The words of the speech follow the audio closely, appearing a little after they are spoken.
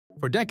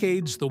For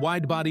decades, the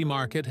wide-body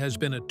market has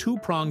been a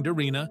two-pronged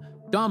arena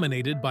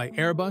dominated by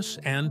Airbus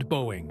and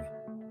Boeing.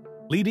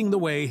 Leading the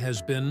way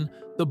has been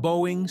the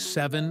Boeing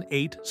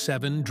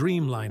 787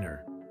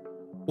 Dreamliner,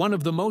 one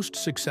of the most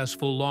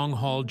successful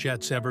long-haul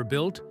jets ever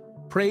built,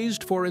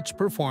 praised for its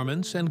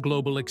performance and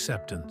global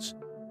acceptance.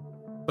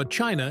 But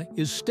China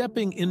is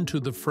stepping into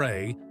the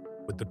fray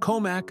with the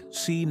Comac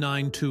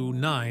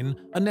C929,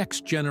 a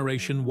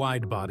next-generation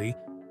widebody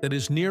that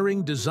is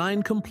nearing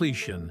design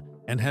completion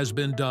and has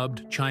been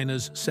dubbed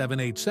China's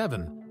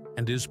 787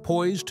 and is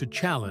poised to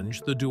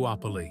challenge the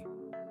duopoly.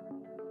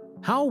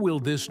 How will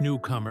this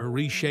newcomer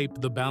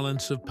reshape the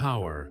balance of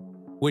power?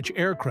 Which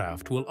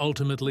aircraft will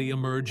ultimately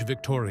emerge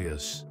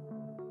victorious?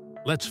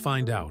 Let's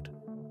find out.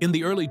 In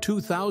the early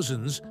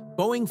 2000s,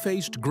 Boeing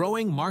faced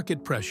growing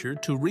market pressure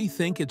to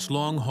rethink its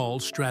long-haul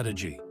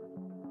strategy.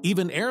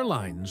 Even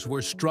airlines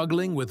were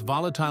struggling with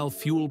volatile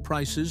fuel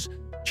prices,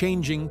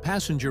 changing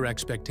passenger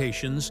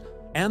expectations,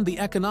 and the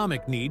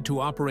economic need to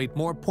operate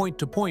more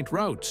point-to-point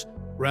routes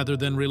rather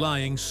than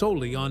relying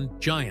solely on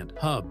giant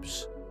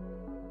hubs.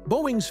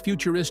 Boeing's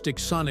futuristic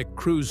Sonic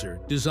cruiser,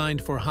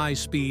 designed for high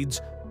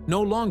speeds, no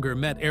longer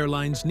met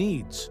airlines'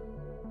 needs.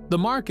 The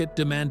market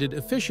demanded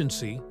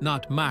efficiency,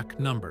 not Mach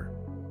number.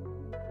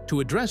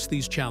 To address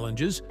these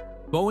challenges,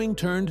 Boeing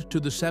turned to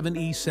the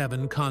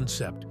 787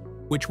 concept,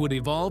 which would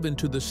evolve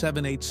into the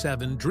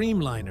 787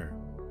 Dreamliner.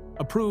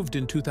 Approved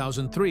in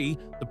 2003,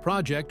 the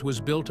project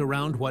was built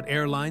around what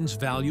airlines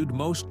valued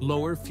most: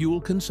 lower fuel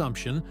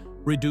consumption,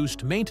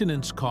 reduced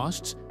maintenance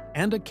costs,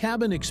 and a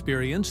cabin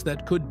experience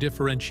that could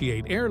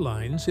differentiate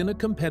airlines in a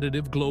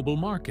competitive global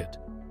market.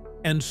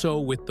 And so,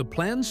 with the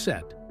plan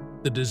set,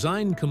 the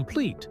design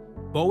complete,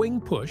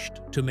 Boeing pushed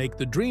to make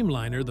the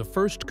Dreamliner the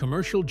first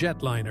commercial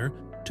jetliner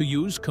to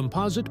use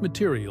composite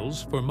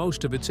materials for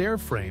most of its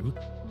airframe,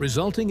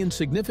 resulting in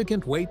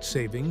significant weight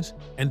savings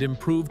and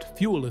improved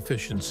fuel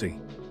efficiency.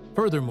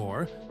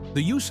 Furthermore,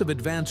 the use of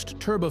advanced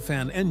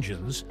turbofan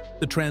engines,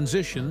 the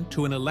transition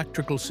to an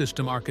electrical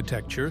system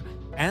architecture,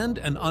 and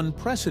an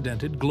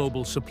unprecedented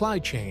global supply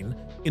chain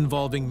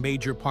involving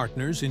major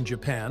partners in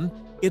Japan,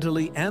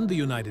 Italy, and the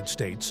United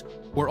States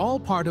were all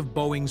part of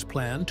Boeing's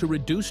plan to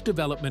reduce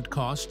development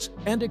costs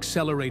and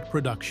accelerate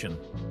production.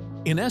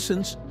 In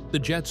essence, the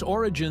jet's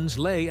origins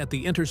lay at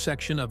the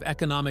intersection of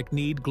economic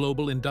need,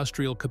 global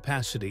industrial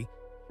capacity,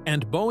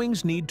 and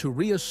Boeing's need to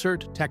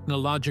reassert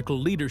technological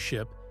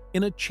leadership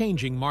in a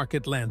changing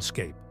market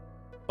landscape.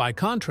 By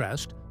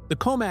contrast, the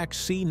Comac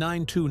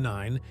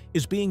C929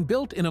 is being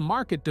built in a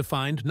market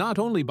defined not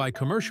only by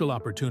commercial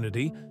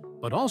opportunity,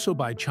 but also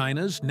by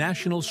China's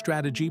national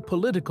strategy,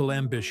 political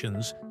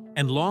ambitions,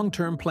 and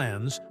long-term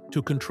plans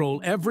to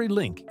control every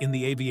link in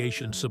the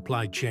aviation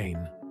supply chain.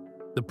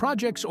 The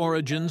project's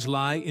origins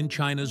lie in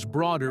China's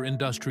broader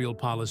industrial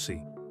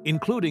policy,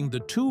 including the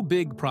Two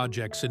Big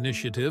Projects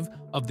initiative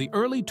of the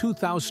early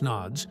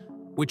 2000s,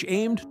 which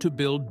aimed to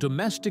build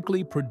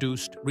domestically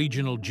produced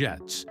regional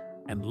jets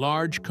and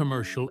large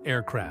commercial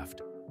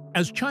aircraft.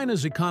 As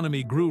China's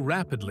economy grew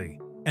rapidly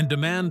and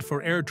demand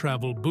for air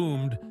travel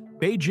boomed,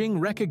 Beijing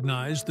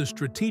recognized the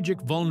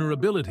strategic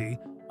vulnerability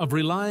of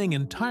relying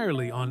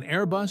entirely on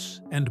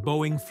Airbus and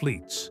Boeing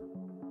fleets.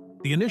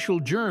 The initial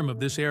germ of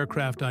this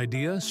aircraft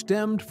idea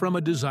stemmed from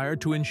a desire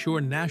to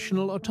ensure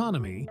national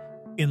autonomy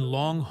in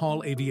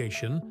long-haul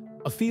aviation,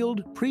 a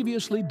field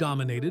previously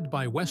dominated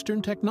by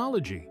Western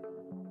technology.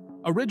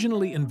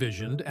 Originally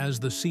envisioned as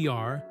the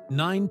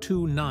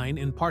CR-929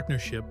 in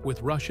partnership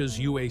with Russia's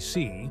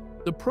UAC,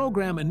 the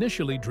program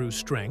initially drew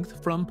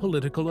strength from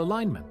political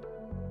alignment.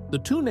 The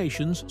two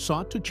nations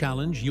sought to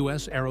challenge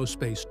U.S.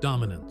 aerospace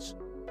dominance.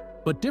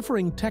 But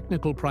differing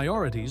technical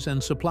priorities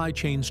and supply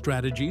chain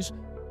strategies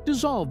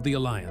dissolved the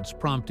alliance,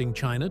 prompting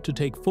China to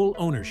take full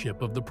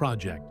ownership of the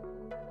project.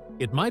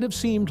 It might have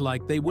seemed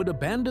like they would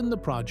abandon the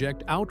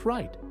project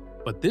outright,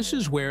 but this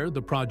is where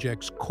the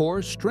project's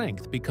core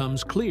strength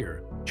becomes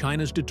clear: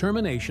 China's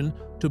determination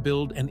to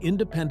build an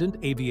independent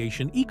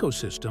aviation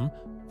ecosystem,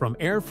 from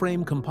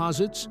airframe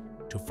composites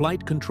to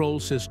flight control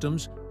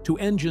systems to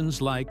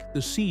engines like the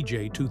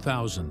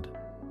CJ2000.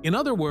 In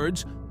other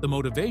words, the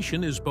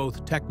motivation is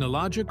both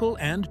technological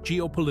and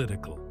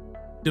geopolitical.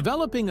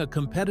 Developing a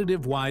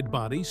competitive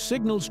widebody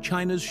signals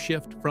China's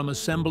shift from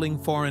assembling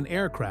foreign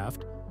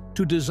aircraft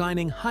to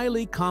designing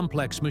highly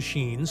complex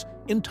machines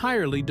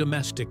entirely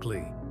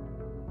domestically.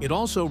 It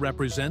also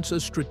represents a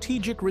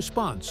strategic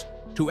response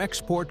to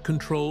export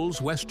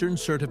controls, Western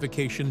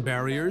certification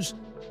barriers,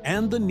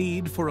 and the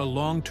need for a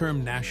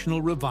long-term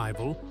national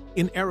revival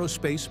in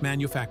aerospace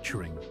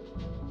manufacturing.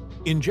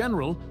 In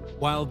general,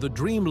 while the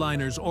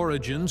Dreamliner's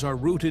origins are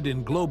rooted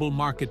in global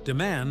market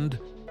demand,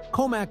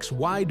 Comac's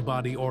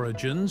widebody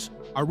origins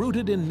are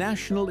rooted in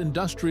national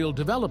industrial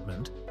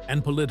development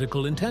and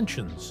political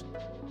intentions.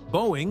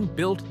 Boeing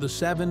built the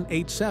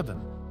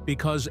 787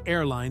 because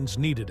airlines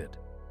needed it.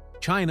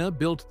 China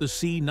built the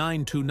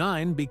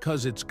C929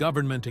 because its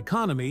government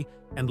economy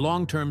and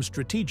long-term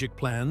strategic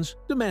plans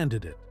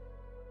demanded it.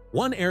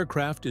 One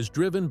aircraft is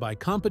driven by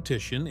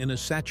competition in a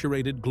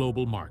saturated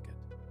global market.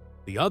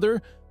 The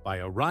other by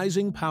a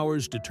rising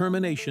power's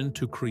determination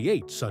to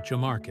create such a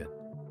market.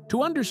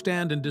 To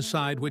understand and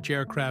decide which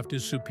aircraft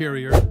is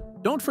superior,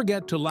 don't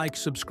forget to like,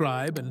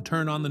 subscribe, and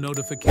turn on the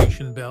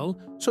notification bell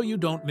so you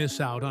don't miss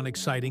out on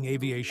exciting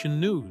aviation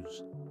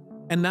news.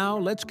 And now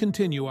let's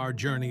continue our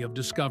journey of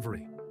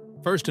discovery.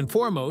 First and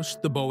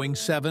foremost, the Boeing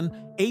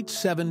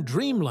 787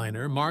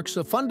 Dreamliner marks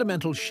a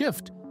fundamental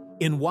shift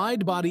in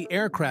wide-body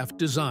aircraft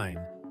design,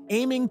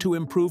 aiming to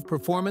improve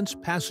performance,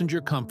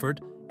 passenger comfort,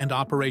 and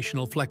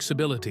operational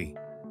flexibility.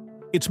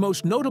 Its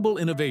most notable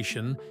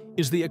innovation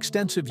is the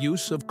extensive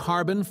use of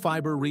carbon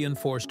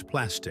fiber-reinforced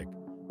plastic,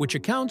 which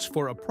accounts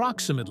for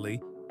approximately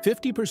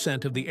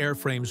 50% of the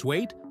airframe's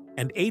weight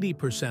and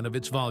 80% of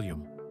its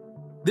volume.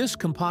 This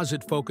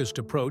composite-focused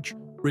approach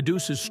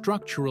reduces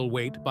structural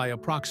weight by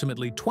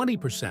approximately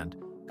 20%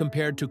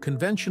 compared to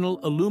conventional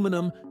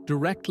aluminum,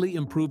 directly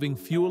improving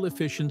fuel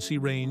efficiency,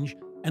 range,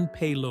 and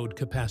payload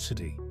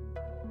capacity.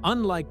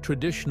 Unlike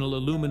traditional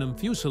aluminum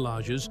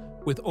fuselages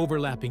with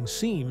overlapping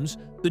seams,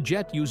 the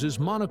jet uses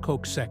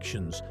monocoque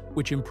sections,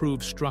 which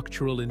improve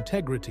structural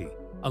integrity,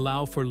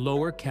 allow for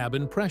lower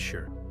cabin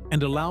pressure,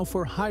 and allow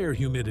for higher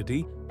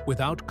humidity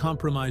without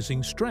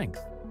compromising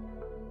strength.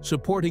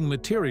 Supporting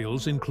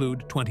materials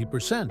include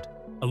 20%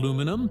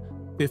 aluminum,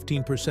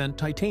 15%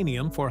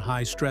 titanium for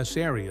high-stress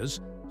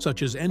areas,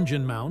 such as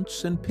engine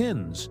mounts and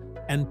pins,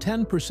 and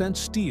 10%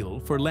 steel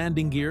for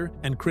landing gear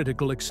and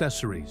critical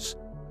accessories.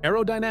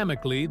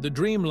 Aerodynamically, the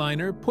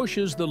Dreamliner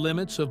pushes the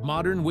limits of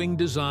modern wing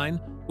design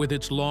with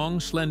its long,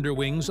 slender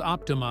wings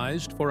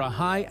optimized for a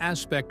high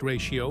aspect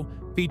ratio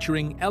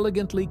featuring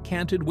elegantly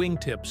canted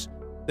wingtips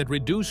that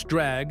reduce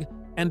drag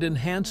and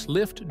enhance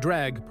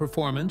lift-drag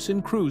performance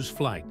in cruise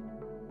flight.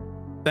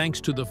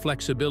 Thanks to the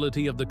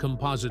flexibility of the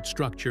composite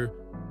structure,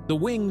 the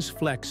wings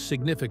flex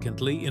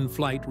significantly in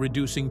flight,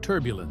 reducing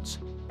turbulence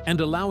and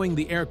allowing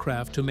the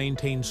aircraft to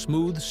maintain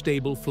smooth,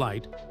 stable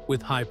flight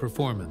with high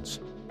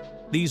performance.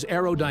 These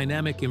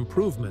aerodynamic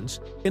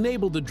improvements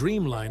enable the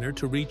Dreamliner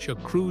to reach a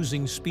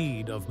cruising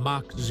speed of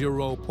Mach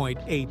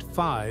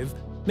 0.85,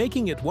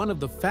 making it one of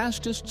the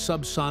fastest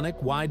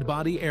subsonic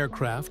wide-body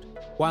aircraft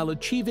while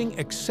achieving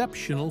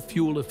exceptional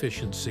fuel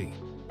efficiency.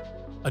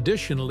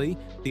 Additionally,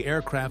 the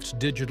aircraft's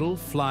digital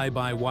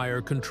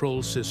fly-by-wire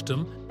control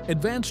system,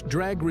 advanced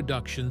drag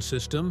reduction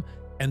system,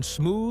 and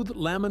smooth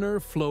laminar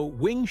flow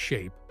wing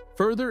shape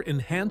further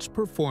enhance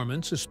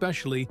performance,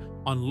 especially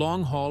on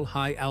long-haul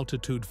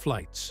high-altitude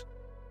flights.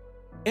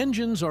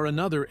 Engines are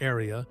another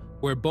area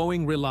where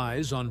Boeing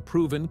relies on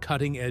proven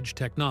cutting-edge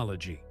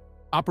technology.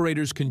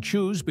 Operators can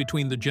choose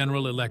between the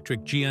General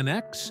Electric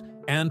GNX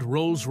and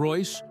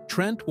Rolls-Royce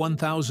Trent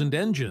 1000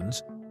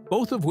 engines,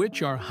 both of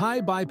which are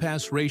high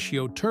bypass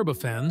ratio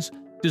turbofans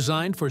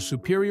designed for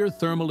superior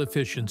thermal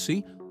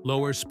efficiency,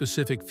 lower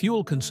specific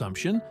fuel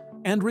consumption,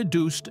 and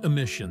reduced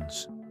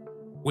emissions.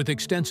 With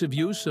extensive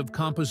use of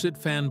composite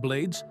fan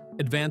blades,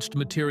 advanced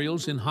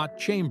materials in hot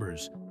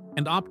chambers,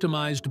 and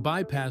optimized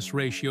bypass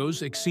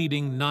ratios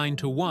exceeding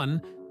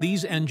 9:1,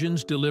 these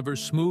engines deliver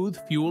smooth,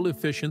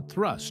 fuel-efficient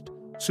thrust,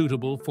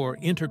 suitable for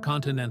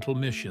intercontinental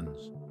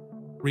missions.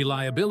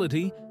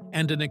 Reliability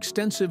and an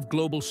extensive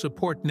global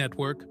support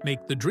network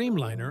make the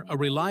Dreamliner a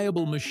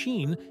reliable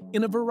machine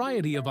in a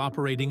variety of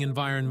operating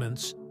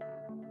environments.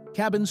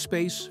 Cabin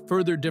space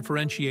further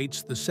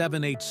differentiates the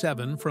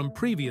 787 from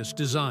previous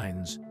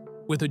designs.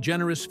 With a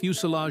generous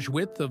fuselage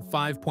width of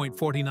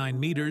 5.49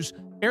 meters,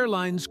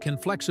 airlines can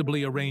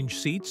flexibly arrange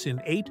seats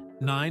in 8,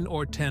 9,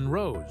 or 10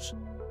 rows.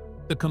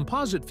 The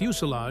composite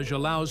fuselage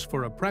allows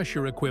for a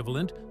pressure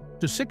equivalent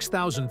to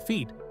 6,000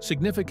 feet,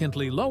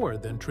 significantly lower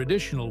than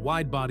traditional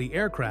wide-body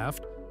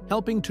aircraft,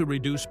 helping to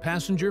reduce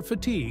passenger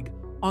fatigue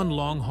on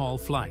long-haul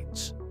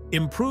flights.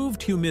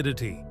 Improved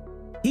humidity,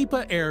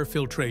 HEPA air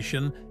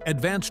filtration,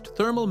 advanced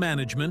thermal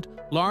management,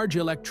 large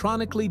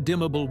electronically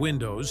dimmable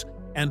windows,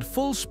 and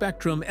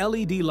full-spectrum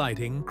LED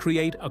lighting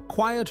create a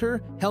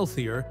quieter,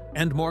 healthier,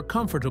 and more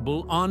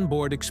comfortable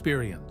onboard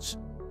experience.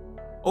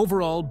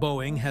 Overall,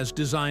 Boeing has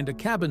designed a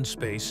cabin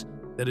space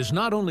that is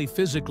not only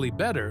physically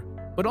better,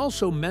 but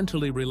also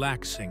mentally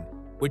relaxing,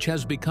 which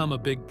has become a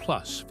big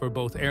plus for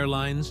both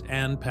airlines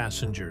and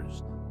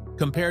passengers.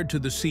 Compared to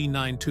the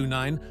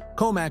C929,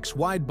 COMAC's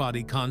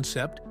widebody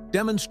concept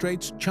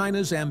demonstrates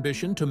China's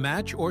ambition to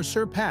match or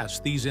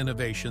surpass these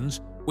innovations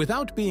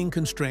without being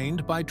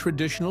constrained by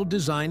traditional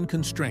design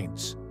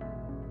constraints.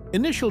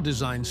 Initial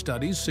design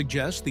studies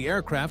suggest the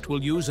aircraft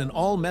will use an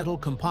all-metal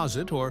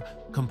composite or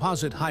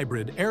composite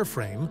hybrid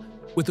airframe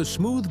with a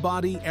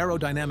smooth-body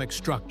aerodynamic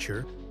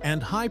structure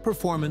and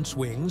high-performance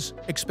wings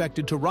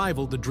expected to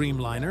rival the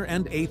Dreamliner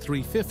and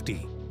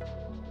A350.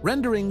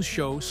 Renderings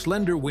show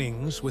slender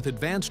wings with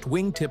advanced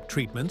wingtip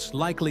treatments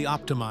likely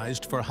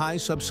optimized for high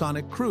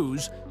subsonic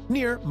cruise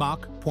near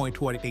Mach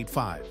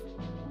 0.85.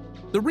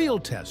 The real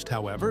test,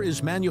 however,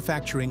 is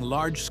manufacturing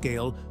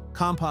large-scale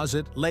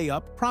composite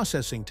layup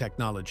processing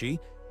technology,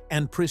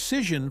 and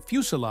precision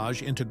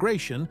fuselage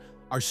integration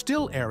are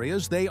still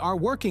areas they are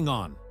working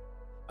on.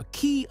 A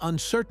key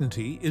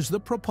uncertainty is the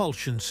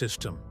propulsion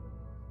system.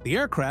 The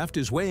aircraft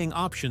is weighing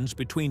options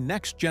between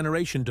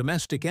next-generation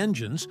domestic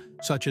engines,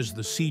 such as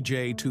the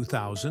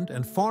CJ2000,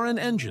 and foreign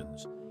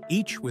engines,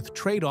 each with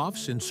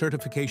trade-offs in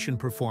certification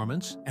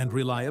performance and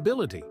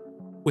reliability.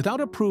 Without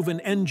a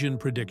proven engine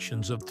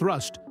predictions of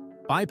thrust,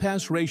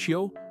 bypass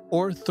ratio,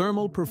 or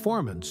thermal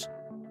performance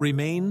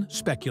remain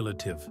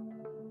speculative.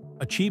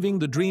 Achieving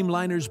the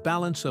Dreamliner's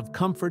balance of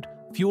comfort,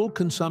 fuel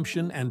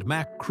consumption, and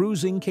Mach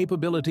cruising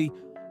capability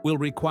will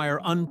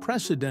require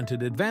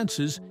unprecedented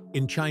advances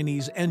in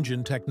Chinese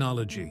engine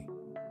technology.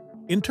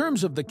 In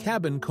terms of the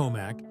cabin,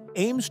 Comac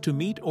aims to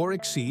meet or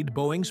exceed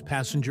Boeing's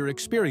passenger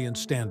experience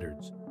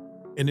standards.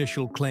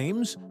 Initial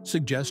claims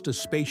suggest a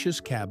spacious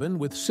cabin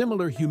with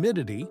similar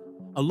humidity,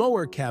 a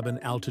lower cabin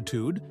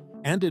altitude,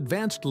 and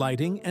advanced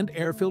lighting and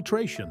air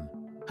filtration.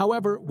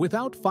 However,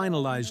 without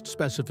finalized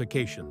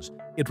specifications,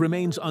 it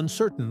remains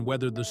uncertain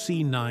whether the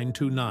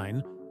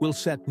C929 will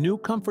set new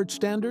comfort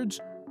standards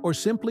or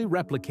simply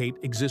replicate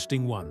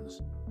existing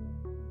ones.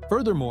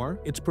 Furthermore,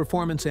 its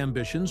performance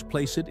ambitions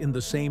place it in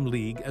the same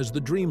league as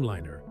the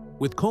Dreamliner,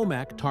 with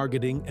Comac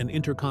targeting an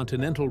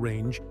intercontinental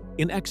range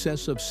in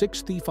excess of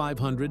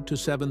 6,500 to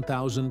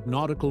 7,000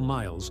 nautical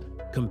miles,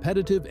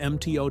 competitive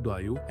MTO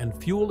value and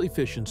fuel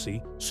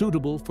efficiency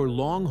suitable for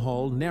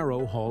long-haul,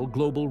 narrow-haul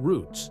global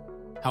routes.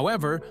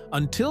 However,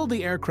 until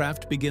the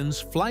aircraft begins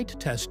flight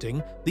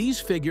testing, these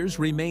figures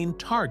remain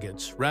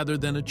targets rather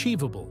than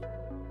achievable.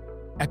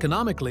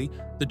 Economically,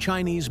 the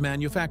Chinese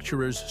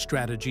manufacturer's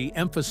strategy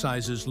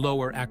emphasizes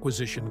lower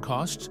acquisition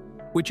costs,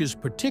 which is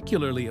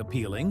particularly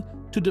appealing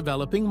to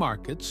developing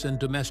markets and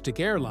domestic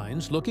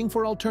airlines looking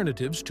for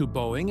alternatives to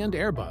Boeing and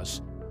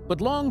Airbus,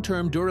 but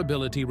long-term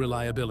durability,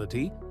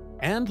 reliability,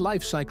 and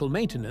life cycle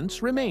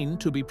maintenance remain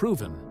to be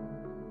proven.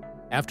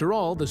 After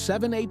all, the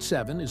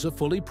 787 is a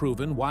fully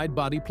proven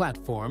wide-body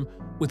platform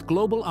with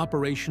global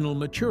operational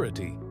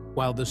maturity,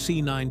 while the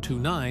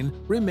C929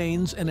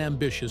 remains an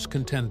ambitious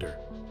contender.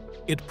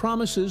 It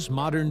promises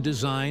modern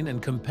design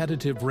and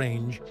competitive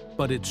range,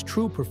 but its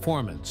true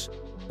performance,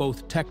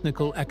 both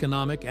technical,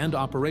 economic, and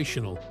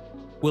operational,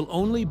 will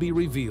only be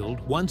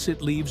revealed once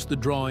it leaves the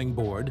drawing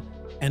board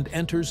and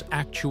enters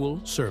actual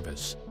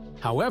service.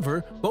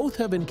 However, both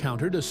have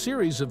encountered a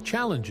series of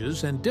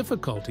challenges and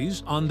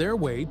difficulties on their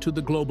way to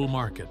the global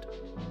market.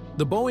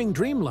 The Boeing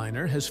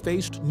Dreamliner has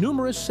faced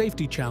numerous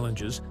safety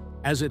challenges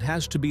as it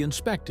has to be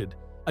inspected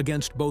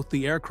against both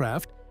the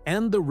aircraft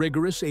and the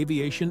rigorous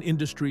aviation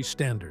industry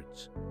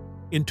standards.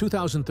 In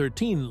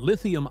 2013,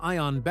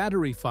 lithium-ion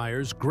battery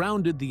fires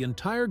grounded the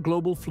entire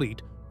global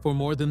fleet for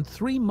more than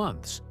 3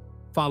 months,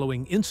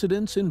 following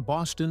incidents in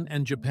Boston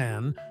and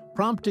Japan,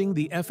 prompting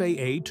the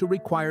FAA to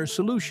require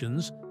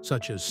solutions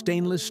such as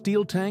stainless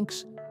steel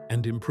tanks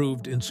and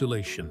improved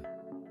insulation.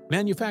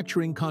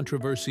 Manufacturing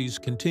controversies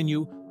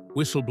continue.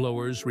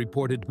 Whistleblowers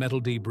reported metal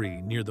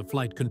debris near the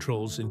flight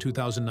controls in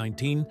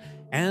 2019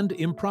 and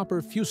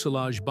improper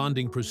fuselage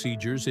bonding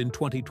procedures in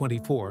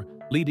 2024,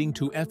 leading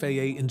to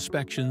FAA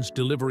inspections,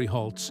 delivery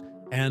halts,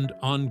 and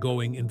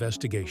ongoing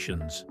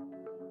investigations.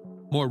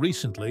 More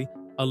recently,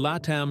 a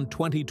LATAM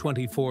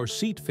 2024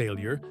 seat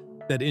failure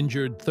that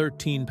injured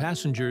 13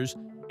 passengers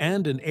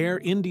and an Air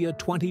India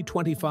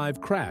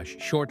 2025 crash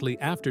shortly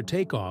after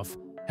takeoff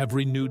have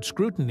renewed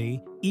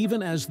scrutiny,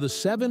 even as the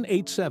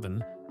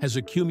 787 has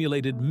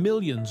accumulated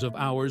millions of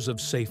hours of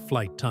safe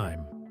flight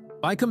time.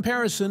 By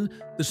comparison,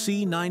 the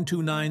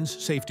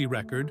C929's safety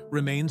record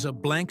remains a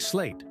blank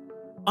slate,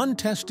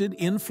 untested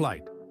in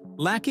flight,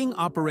 lacking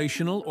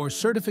operational or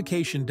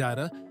certification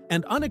data,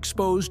 and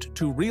unexposed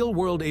to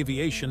real-world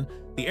aviation.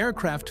 The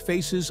aircraft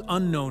faces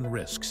unknown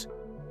risks.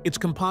 Its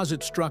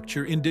composite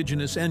structure,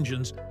 indigenous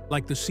engines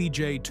like the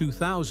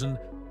CJ2000,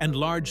 and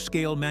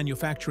large-scale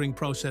manufacturing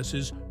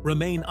processes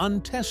remain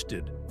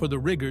untested for the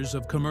rigors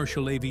of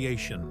commercial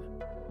aviation.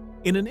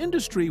 In an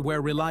industry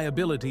where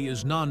reliability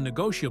is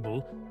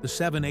non-negotiable, the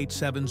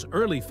 787's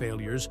early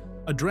failures,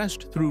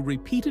 addressed through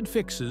repeated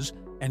fixes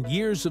and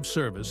years of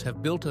service,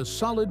 have built a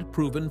solid,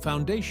 proven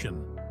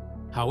foundation.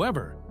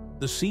 However,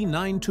 the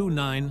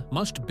C929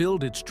 must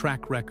build its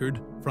track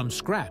record from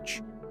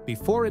scratch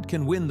before it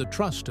can win the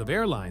trust of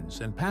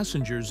airlines and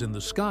passengers in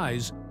the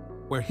skies,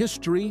 where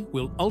history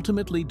will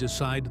ultimately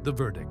decide the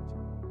verdict.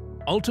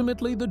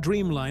 Ultimately, the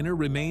Dreamliner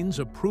remains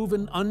a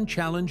proven,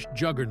 unchallenged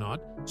juggernaut,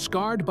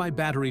 scarred by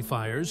battery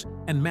fires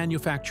and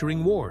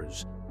manufacturing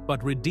wars,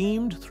 but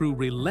redeemed through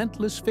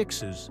relentless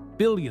fixes,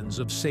 billions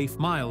of safe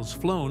miles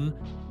flown,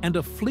 and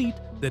a fleet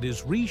that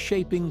is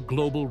reshaping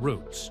global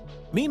routes.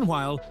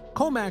 Meanwhile,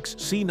 Comac's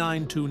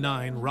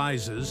C929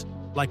 rises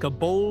like a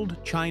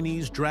bold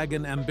Chinese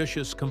dragon,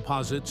 ambitious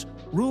composites,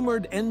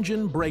 rumored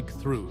engine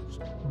breakthroughs,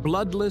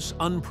 bloodless,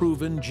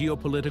 unproven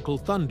geopolitical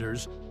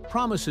thunders,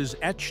 promises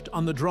etched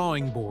on the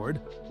drawing board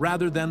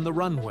rather than the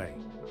runway.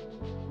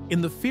 In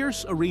the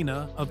fierce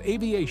arena of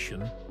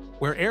aviation,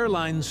 where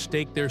airlines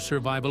stake their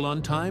survival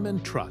on time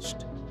and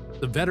trust,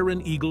 the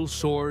veteran eagle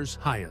soars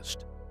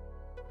highest.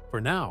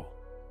 For now,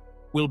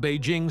 will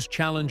Beijing's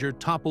challenger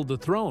topple the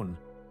throne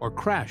or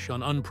crash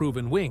on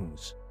unproven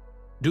wings?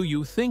 Do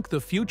you think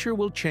the future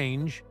will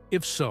change?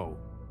 If so,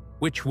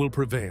 which will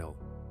prevail?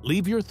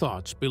 Leave your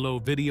thoughts below.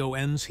 Video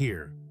ends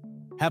here.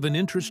 Have an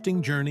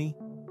interesting journey.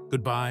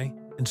 Goodbye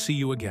and see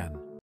you again.